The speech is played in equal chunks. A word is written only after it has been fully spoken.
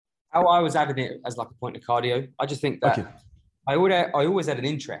How I was adding it as like a point of cardio, I just think Okay. that I always had an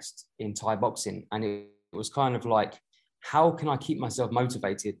interest in Thai boxing, and it was kind of like, how can I keep myself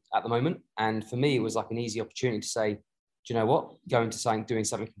motivated at the moment? And for me, it was like an easy opportunity to say, do you know what, going to something, doing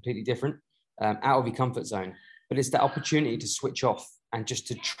something completely different, out of your comfort zone. But it's that opportunity to switch off and just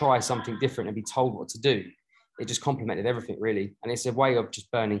to try something different and be told what to do. It just complemented everything really, and it's a way of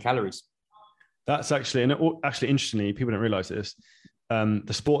just burning calories. That's actually, and actually, interestingly, people don't realize this.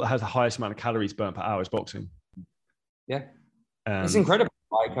 The sport that has the highest amount of calories burnt per hour is boxing. Yeah, it's Um, incredible.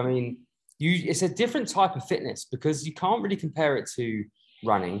 Like, I mean, it's a different type of fitness because you can't really compare it to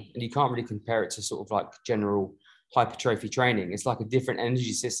running, and you can't really compare it to sort of like general hypertrophy training. It's like a different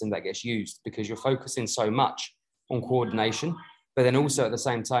energy system that gets used because you're focusing so much on coordination, but then also at the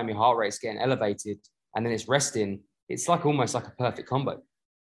same time your heart rate's getting elevated, and then it's resting. It's like almost like a perfect combo.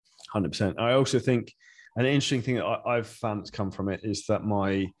 100%. I also think an interesting thing that I've found that's come from it is that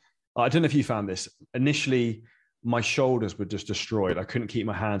I don't know if you found this, initially, my shoulders were just destroyed. I couldn't keep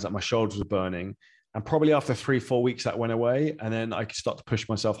my hands up. My shoulders were burning. And probably after 3-4 weeks, that went away. And then I could start to push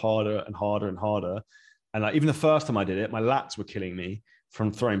myself harder and harder and harder. And like, even the first time I did it, my lats were killing me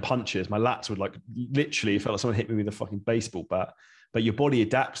from throwing punches. My lats would like literally, it felt like someone hit me with a fucking baseball bat. But your body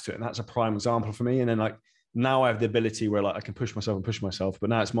adapts to it. And that's a prime example for me. And then like now I have the ability where like I can push myself and push myself. But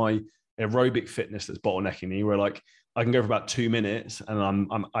now it's my aerobic fitness that's bottlenecking me, where like I can go for about 2 minutes and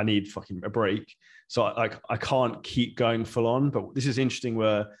I need fucking a break. So I can't keep going full on. But this is interesting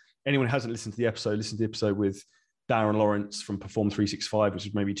where anyone who hasn't listened to the episode, listen to the episode with Darren Lawrence from Perform 365, which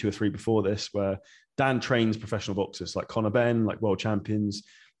is maybe 2 or 3 before this, where Dan trains professional boxers like Conor Benn, like world champions.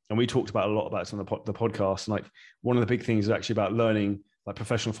 And we talked about a lot about this on the podcast. And like one of the big things is actually about learning like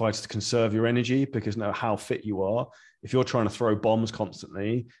professional fighters to conserve your energy, because no matter how fit you are, if you're trying to throw bombs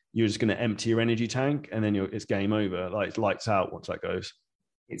constantly, you're just going to empty your energy tank and then it's game over. Like it's lights out once that goes.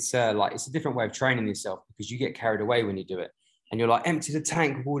 It's like it's a different way of training yourself because you get carried away when you do it, and you're like empty the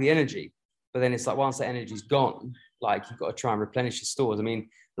tank of all the energy. But then it's like once the energy's gone, like you've got to try and replenish your stores. I mean,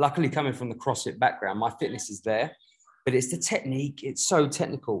 luckily coming from the CrossFit background, my fitness is there, but it's the technique. It's so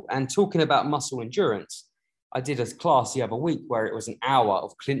technical. And talking about muscle endurance, I did a class the other week where it was an hour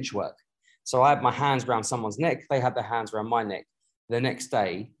of clinch work. So I had my hands around someone's neck. They had their hands around my neck. The next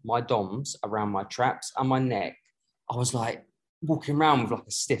day, my DOMs around my traps and my neck. I was like walking around with like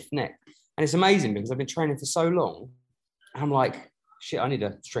a stiff neck. And it's amazing because I've been training for so long. And I'm like, shit, I need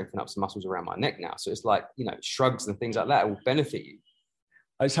to strengthen up some muscles around my neck now. So it's like, shrugs and things like that will benefit you.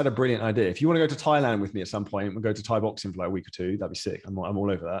 I just had a brilliant idea. If you want to go to Thailand with me at some point, we'll go to Thai boxing for like a week or 2. That'd be sick. I'm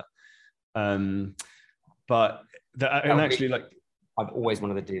all over that. But actually, like, I've always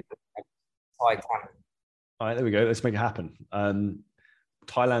wanted to do that. Thai talent. All right, there we go. Let's make it happen.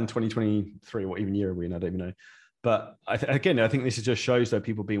 Thailand 2023, what even year are we in? I don't even know. But I think this just shows that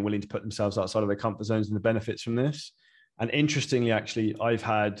people being willing to put themselves outside of their comfort zones and the benefits from this. And interestingly, actually, I've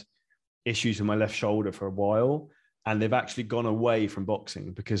had issues with my left shoulder for a while, and they've actually gone away from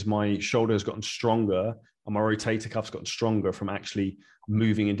boxing because my shoulder has gotten stronger and my rotator cuff's gotten stronger from actually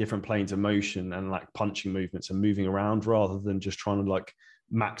moving in different planes of motion and like punching movements and moving around rather than just trying to like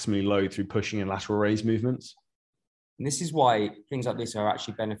maximally load through pushing and lateral raise movements. And this is why things like this are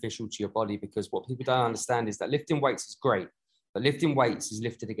actually beneficial to your body, because what people don't understand is that lifting weights is great, but lifting weights is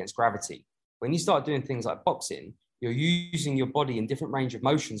lifted against gravity. When you start doing things like boxing, you're using your body in different range of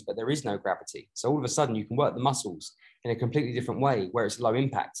motions, but there is no gravity. So all of a sudden you can work the muscles in a completely different way where it's low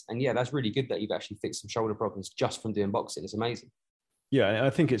impact. And yeah, that's really good that you've actually fixed some shoulder problems just from doing boxing. It's amazing. Yeah,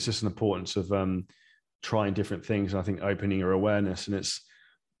 I think it's just an importance of trying different things. And I think opening your awareness, and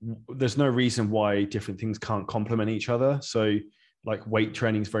there's no reason why different things can't complement each other. So like weight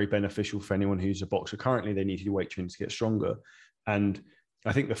training is very beneficial for anyone who's a boxer. Currently, they need to do weight training to get stronger. And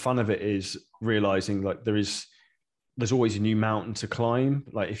I think the fun of it is realizing like there's always a new mountain to climb.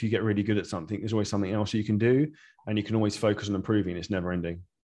 Like if you get really good at something, there's always something else you can do, and you can always focus on improving. It's never ending.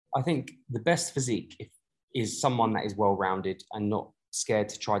 I think the best physique is someone that is well-rounded and not scared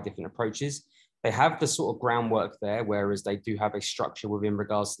to try different approaches. They have the sort of groundwork there, whereas they do have a structure within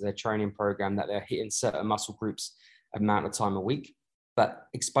regards to their training program that they're hitting certain muscle groups amount of time a week. But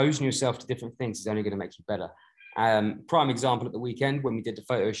exposing yourself to different things is only going to make you better. Prime example at the weekend when we did the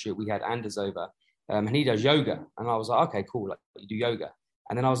photo shoot, we had Anders over. And he does yoga. And I was like, okay, cool. Like you do yoga.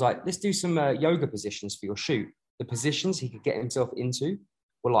 And then I was like, let's do some yoga positions for your shoot. The positions he could get himself into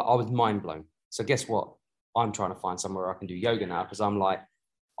were like, I was mind blown. So guess what? I'm trying to find somewhere I can do yoga now because I'm like,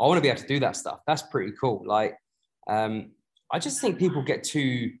 I want to be able to do that stuff. That's pretty cool. Like, I just think people get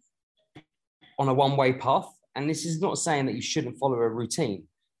too on a one-way path. And this is not saying that you shouldn't follow a routine,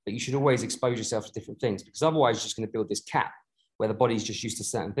 but you should always expose yourself to different things because otherwise you're just going to build this cap where the body's just used to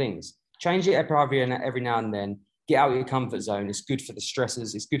certain things. Change it every now and then. Get out of your comfort zone. It's good for the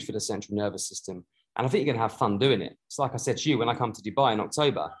stresses. It's good for the central nervous system. And I think you're going to have fun doing it. It's like I said to you, when I come to Dubai in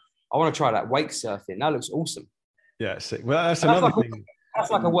October, I want to try that wake surfing. That looks awesome. Yeah, sick. Well, that's another thing.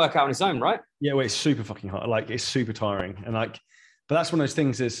 That's like a workout on its own, right? Yeah, well, it's super fucking hard. Like, it's super tiring. And like, but that's one of those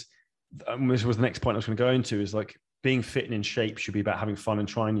things is, this was the next point I was going to go into, is like being fit and in shape should be about having fun and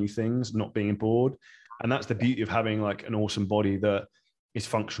trying new things, not being bored. And that's the beauty of having like an awesome body that is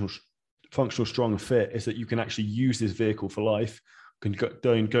functional, strong and fit, is that you can actually use this vehicle for life, can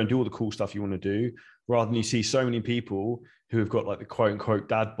go and do all the cool stuff you want to do, rather than you see so many people who have got like the quote unquote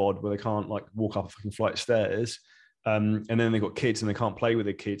dad bod where they can't like walk up a fucking flight of stairs. And then they've got kids and they can't play with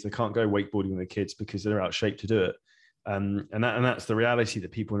their kids. They can't go wakeboarding with their kids because they're out of shape to do it. And that's the reality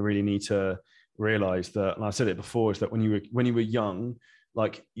that people really need to realize, that, and I said it before, is that when you were young,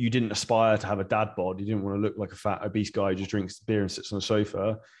 like, you didn't aspire to have a dad bod. You didn't want to look like a fat obese guy who just drinks beer and sits on a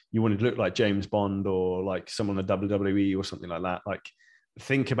sofa. You wanted to look like James Bond or like someone in the WWE or something like that. Like,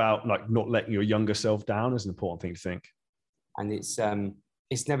 think about like not letting your younger self down is an important thing to think. And it's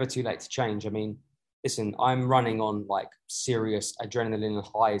never too late to change. I mean, listen, I'm running on like serious adrenaline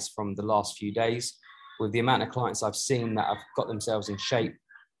highs from the last few days with the amount of clients I've seen that have got themselves in shape,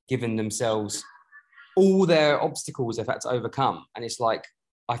 given themselves all their obstacles they've had to overcome. And it's like,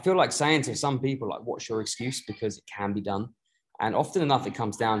 I feel like saying to some people, like, what's your excuse? Because it can be done. And often enough, it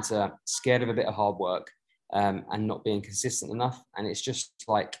comes down to scared of a bit of hard work and not being consistent enough. And it's just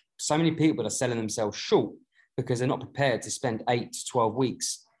like, so many people are selling themselves short because they're not prepared to spend 8 to 12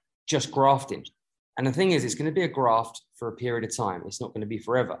 weeks just grafting. And the thing is, it's going to be a graft for a period of time. It's not going to be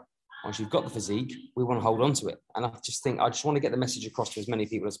forever. Once you've got the physique, we want to hold on to it. And I just want to get the message across to as many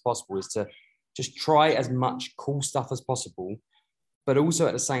people as possible, is to just try as much cool stuff as possible, but also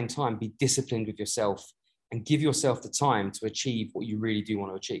at the same time, be disciplined with yourself and give yourself the time to achieve what you really do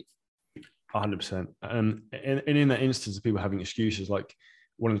want to achieve. 100%. And in that instance of people having excuses, like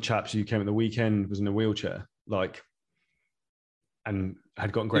one of the chaps who came at the weekend was in a wheelchair, like, and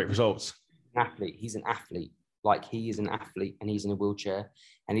had gotten great results. He's an athlete. Like, he is an athlete and he's in a wheelchair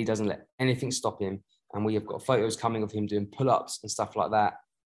and he doesn't let anything stop him. And we have got photos coming of him doing pull-ups and stuff like that.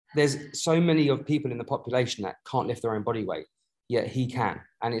 There's so many of people in the population that can't lift their own body weight, yet he can.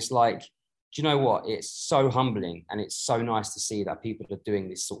 And it's like, do you know what? It's so humbling and it's so nice to see that people are doing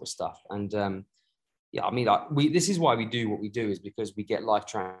this sort of stuff. And yeah, I mean, this is why we do what we do, is because we get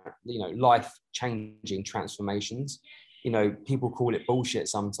life-changing transformations. You know, people call it bullshit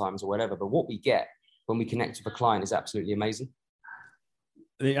sometimes or whatever, but what we get when we connect with a client is absolutely amazing.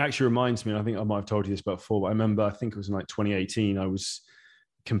 It actually reminds me, and I think I might have told you this before, but I remember, I think it was in like 2018, I was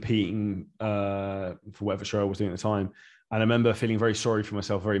competing for whatever show I was doing at the time. And I remember feeling very sorry for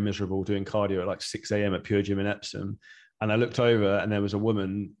myself, very miserable, doing cardio at like 6 a.m. at Pure Gym in Epsom. And I looked over and there was a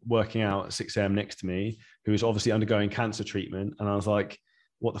woman working out at 6 a.m. next to me who was obviously undergoing cancer treatment. And I was like,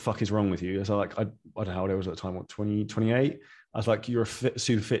 what the fuck is wrong with you? I was like, I don't know how old I was at the time, 20, 28? I was like, you're a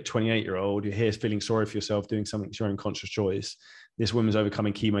super fit 28-year-old. You're here feeling sorry for yourself, doing something, it's your own conscious choice. This woman's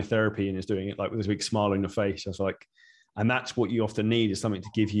overcoming chemotherapy and is doing it like with this big smile on your face. I was like, and that's what you often need, is something to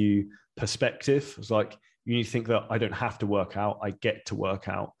give you perspective. It's like, you need to think that I don't have to work out, I get to work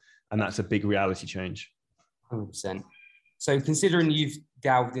out. And that's a big reality change. 100%. So considering you've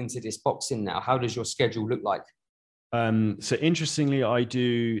delved into this boxing now, how does your schedule look like? So interestingly,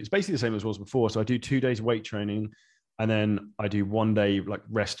 it's basically the same as it was before. So I do 2 days weight training, and then I do 1 day like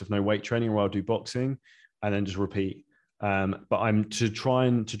rest of no weight training, where I'll do boxing and then just repeat. But I'm to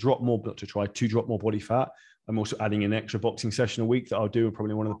drop more body fat. I'm also adding an extra boxing session a week that I'll do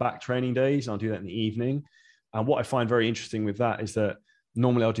probably one of the back training days. I'll do that in the evening. And what I find very interesting with that is that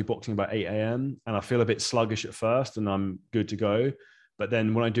normally I'll do boxing about 8 a.m. and I feel a bit sluggish at first and I'm good to go. But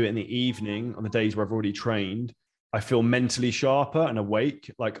then when I do it in the evening, on the days where I've already trained, I feel mentally sharper and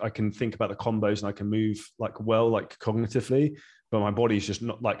awake. Like, I can think about the combos and I can move like cognitively, but my body's just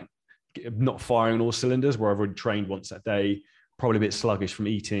not firing on all cylinders, where I've already trained once that day, probably a bit sluggish from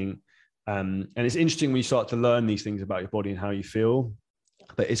eating. And it's interesting when you start to learn these things about your body and how you feel,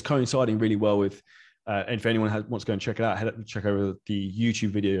 but it's coinciding really well with, and if anyone wants to go and check it out, head up and check over the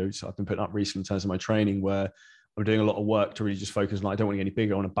YouTube videos I've been putting up recently in terms of my training, where I'm doing a lot of work to really just focus on, I don't want to get any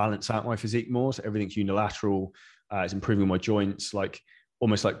bigger. I want to balance out my physique more. So everything's unilateral. It's improving my joints, like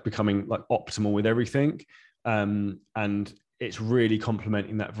almost like becoming like optimal with everything. And it's really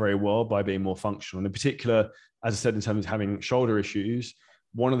complementing that very well by being more functional. And in particular, as I said, in terms of having shoulder issues,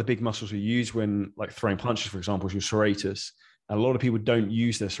 one of the big muscles we use when like throwing punches, for example, is your serratus. And a lot of people don't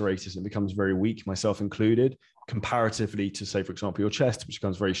use their serratus and it becomes very weak, myself included, comparatively to, say, for example, your chest, which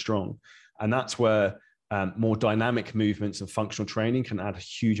becomes very strong. And that's where more dynamic movements and functional training can add a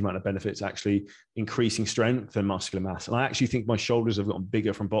huge amount of benefits, actually increasing strength and muscular mass. And I actually think my shoulders have gotten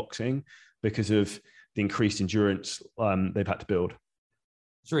bigger from boxing because of the increased endurance they've had to build.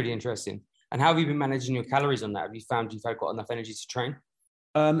 It's really interesting. And how have you been managing your calories on that? Have you found you've got enough energy to train?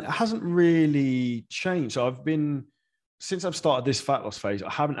 It hasn't really changed. So since I've started this fat loss phase,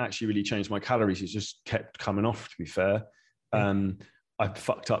 I haven't actually really changed my calories. It's just kept coming off, to be fair. I've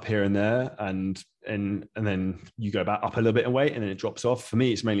fucked up here and there, and then you go back up a little bit in weight and then it drops off. For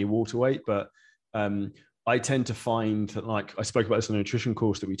me, it's mainly water weight, but I tend to find that, like I spoke about this in the nutrition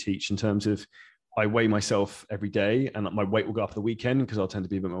course that we teach, in terms of I weigh myself every day and my weight will go up at the weekend because I'll tend to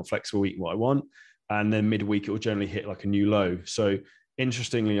be a bit more flexible, eating what I want. And then midweek, it will generally hit like a new low. So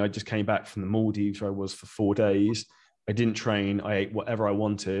interestingly, I just came back from the Maldives where I was for 4 days. I didn't train. I ate whatever I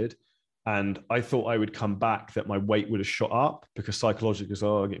wanted. And I thought I would come back, that my weight would have shot up because psychologically,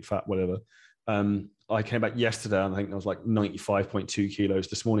 I'm getting fat, whatever. I came back yesterday and I think I was like 95.2 kilos.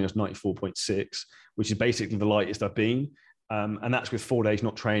 This morning I was 94.6, which is basically the lightest I've been. And that's with 4 days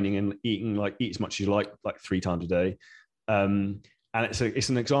not training and eat as much as you like 3 times a day. And it's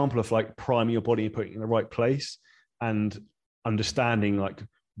an example of like priming your body and putting it in the right place and understanding like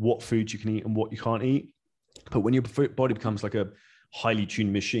what foods you can eat and what you can't eat. But when your body becomes like a highly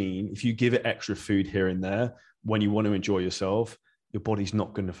tuned machine, if you give it extra food here and there when you want to enjoy yourself, your body's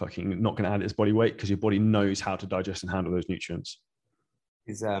not going to add its body weight because your body knows how to digest and handle those nutrients.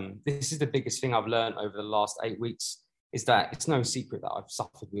 This is the biggest thing I've learned over the last 8 weeks, is that it's no secret that I've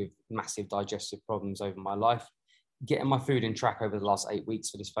suffered with massive digestive problems over my life. Getting my food in track over the last 8 weeks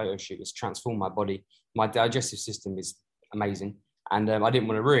for this photo shoot has transformed my body. My digestive system is amazing, and I didn't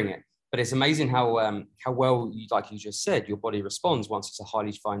want to ruin it. But it's amazing how well, like you just said, your body responds once it's a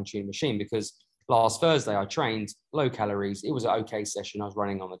highly fine-tuned machine. Because last Thursday I trained low calories. It was an okay session. I was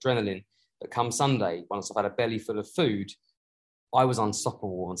running on adrenaline. But come Sunday, once I've had a belly full of food, I was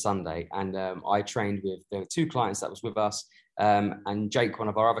unstoppable on Sunday. And I trained with the 2 clients that was with us, and Jake, one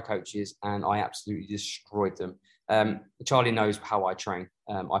of our other coaches, and I absolutely destroyed them. Charlie knows how I train.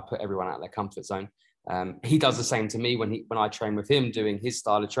 I put everyone out of their comfort zone. He does the same to me when I train with him doing his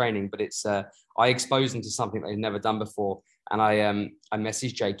style of training, but it's I expose him to something they've never done before. And I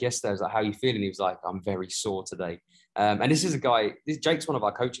messaged Jake yesterday. I was like, "How are you feeling?" He was like, "I'm very sore today." And this is a guy. Jake's one of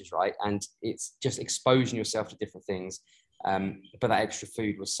our coaches, right? And it's just exposing yourself to different things. But that extra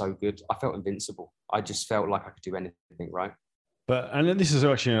food was so good. I felt invincible. I just felt like I could do anything, right? And this is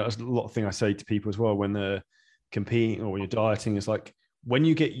actually a lot of thing I say to people as well when they're competing or when you're dieting. Is like, when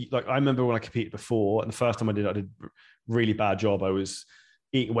you get, like, I remember when I competed before, and the first time I did a really bad job. I was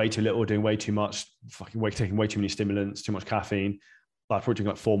eating way too little, doing way too much, taking way too many stimulants, too much caffeine. Like probably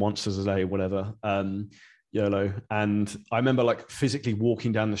drinking like 4 monsters a day, whatever. YOLO. And I remember like physically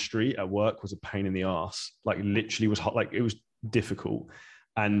walking down the street at work was a pain in the ass. Like literally was hot, like it was difficult.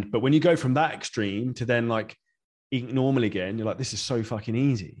 But when you go from that extreme to then like eating normal again, you're like, this is so fucking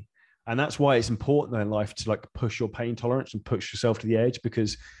easy. And that's why it's important in life to like push your pain tolerance and push yourself to the edge,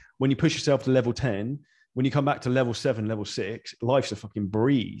 because when you push yourself to level 10, when you come back to level 7, level 6, life's a fucking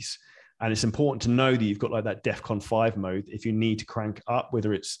breeze. And it's important to know that you've got like that DEFCON 5 mode if you need to crank up,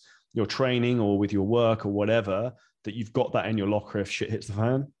 whether it's your training or with your work or whatever, that you've got that in your locker if shit hits the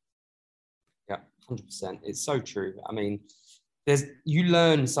fan. Yeah, 100%. It's so true. I mean, you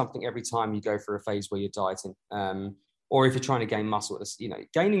learn something every time you go through a phase where you're dieting. Or if you're trying to gain muscle,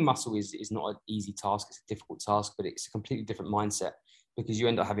 gaining muscle is not an easy task. It's a difficult task, but it's a completely different mindset, because you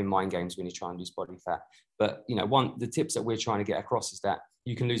end up having mind games when you try and lose body fat. But, the tips that we're trying to get across is that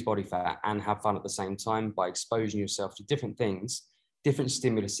you can lose body fat and have fun at the same time by exposing yourself to different things, different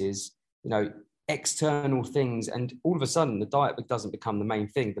stimuluses, external things. And all of a sudden, the diet doesn't become the main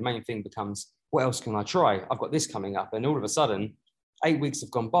thing. The main thing becomes, what else can I try? I've got this coming up. And all of a sudden, 8 weeks have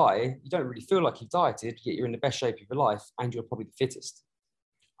gone by, you don't really feel like you've dieted, yet you're in the best shape of your life and you're probably the fittest.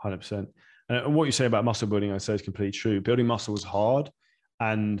 100%. And what you say about muscle building, I say is completely true. Building muscle is hard,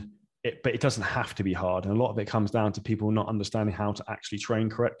 but it doesn't have to be hard. And a lot of it comes down to people not understanding how to actually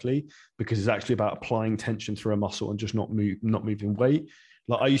train correctly, because it's actually about applying tension through a muscle and just not moving weight.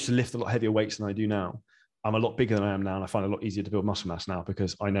 Like I used to lift a lot heavier weights than I do now. I'm a lot bigger than I am now, and I find it a lot easier to build muscle mass now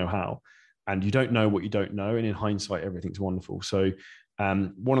because I know how. And you don't know what you don't know. And in hindsight, everything's wonderful. So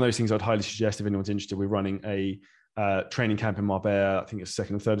one of those things I'd highly suggest if anyone's interested, we're running a training camp in Marbella. I think it's 2nd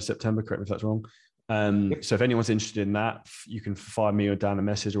and 3rd of September. Correct me if that's wrong. So if anyone's interested in that, you can fire me or Dan a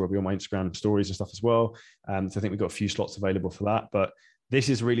message, or I'll be on my Instagram stories and stuff as well. So I think we've got a few slots available for that. But this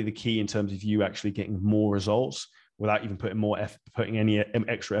is really the key in terms of you actually getting more results without even putting any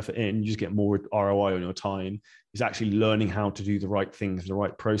extra effort in. You just get more ROI on your time. Is actually learning how to do the right things, the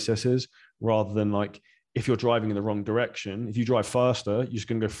right processes, rather than like if you're driving in the wrong direction, if you drive faster, you're just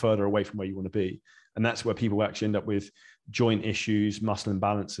going to go further away from where you want to be. And that's where people actually end up with joint issues, muscle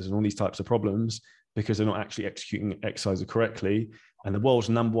imbalances, and all these types of problems because they're not actually executing exercise correctly. And the world's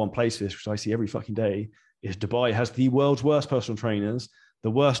number one place for this, which I see every fucking day, is Dubai has the world's worst personal trainers,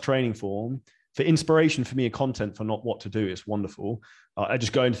 the worst training form. For inspiration for me and content for not what to do, it's wonderful. I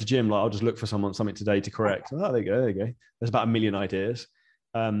just go into the gym, like I'll just look for something today to correct. Oh, there you go. There's about a million ideas.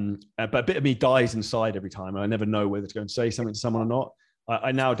 But a bit of me dies inside every time. And I never know whether to go and say something to someone or not.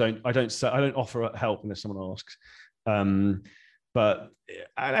 I now don't offer help unless someone asks. But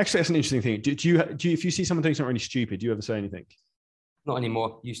actually, that's an interesting thing. Do you, if you see someone doing something really stupid, do you ever say anything? Not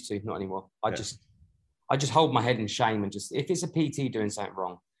anymore. Used to, not anymore. I just hold my head in shame and just, if it's a PT doing something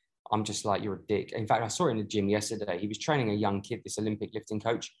wrong, I'm just like, you're a dick. In fact, I saw it in the gym yesterday. He was training a young kid, this Olympic lifting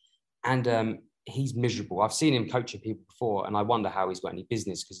coach, and he's miserable. I've seen him coaching people before, and I wonder how he's got any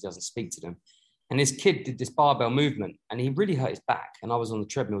business because he doesn't speak to them. And this kid did this barbell movement, and he really hurt his back. And I was on the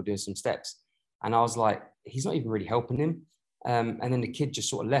treadmill doing some steps, and I was like, he's not even really helping him. And then the kid just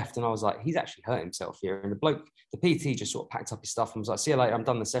sort of left, and I was like, he's actually hurt himself here. And the PT just sort of packed up his stuff and was like, see you later, I'm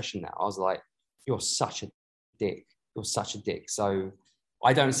done the session now. I was like, you're such a dick. You're such a dick. So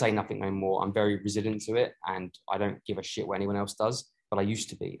I don't say nothing no more. I'm very resilient to it, and I don't give a shit what anyone else does, but I used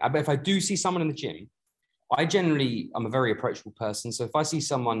to be. But if I do see someone in the gym, I'm a very approachable person. So if I see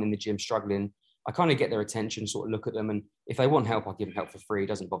someone in the gym struggling, I kind of get their attention, sort of look at them. And if they want help, I'll give them help for free. It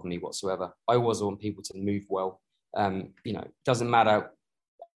doesn't bother me whatsoever. I always want people to move well. Doesn't matter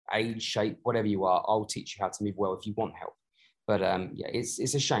age, shape, whatever you are, I'll teach you how to move well if you want help. But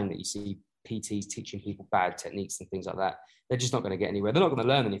it's a shame that you see PTs teaching people bad techniques and things like that. They're just not going to get anywhere. They're not going to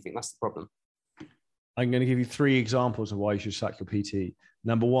learn anything. That's the problem. I'm going to give you 3 examples of why you should sack your PT.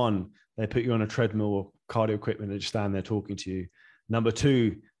 Number 1, they put you on a treadmill or cardio equipment and just stand there talking to you. Number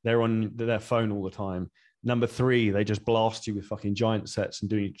 2, they're on their phone all the time. Number 3, they just blast you with fucking giant sets and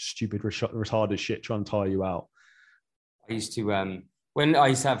doing stupid, retarded shit trying to tire you out. I used to, when I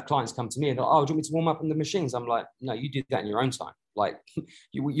used to have clients come to me and they're like, oh, do you want me to warm up on the machines? I'm like, no, you do that in your own time. Like,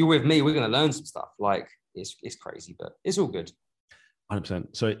 you're with me, we're going to learn some stuff. Like, it's crazy, but it's all good. 100%.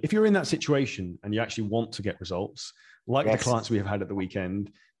 So if you're in that situation and you actually want to get results, like the clients we have had at the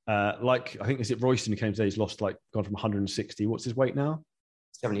weekend, like I think, is it Royston who came today? He's lost gone from 160. What's his weight now?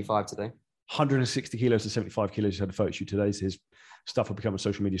 75 today. 160 kilos to 75 kilos. He's had a photo shoot today. So his stuff will become on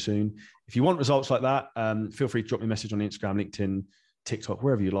social media soon. If you want results like that, feel free to drop me a message on Instagram, LinkedIn, TikTok,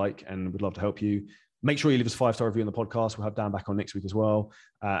 wherever you like, and we'd love to help you. Make sure you leave us a 5-star review on the podcast. We'll have Dan back on next week as well.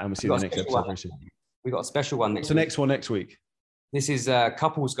 And we'll see you in the next episode very soon. We've got a special one next week. So next one next week. This is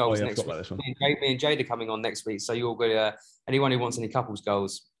couples goals next week. Me and Jade are coming on next week. So you'll go, anyone who wants any couples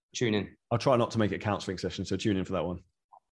goals, tune in. I'll try not to make it a counselling session, so tune in for that one.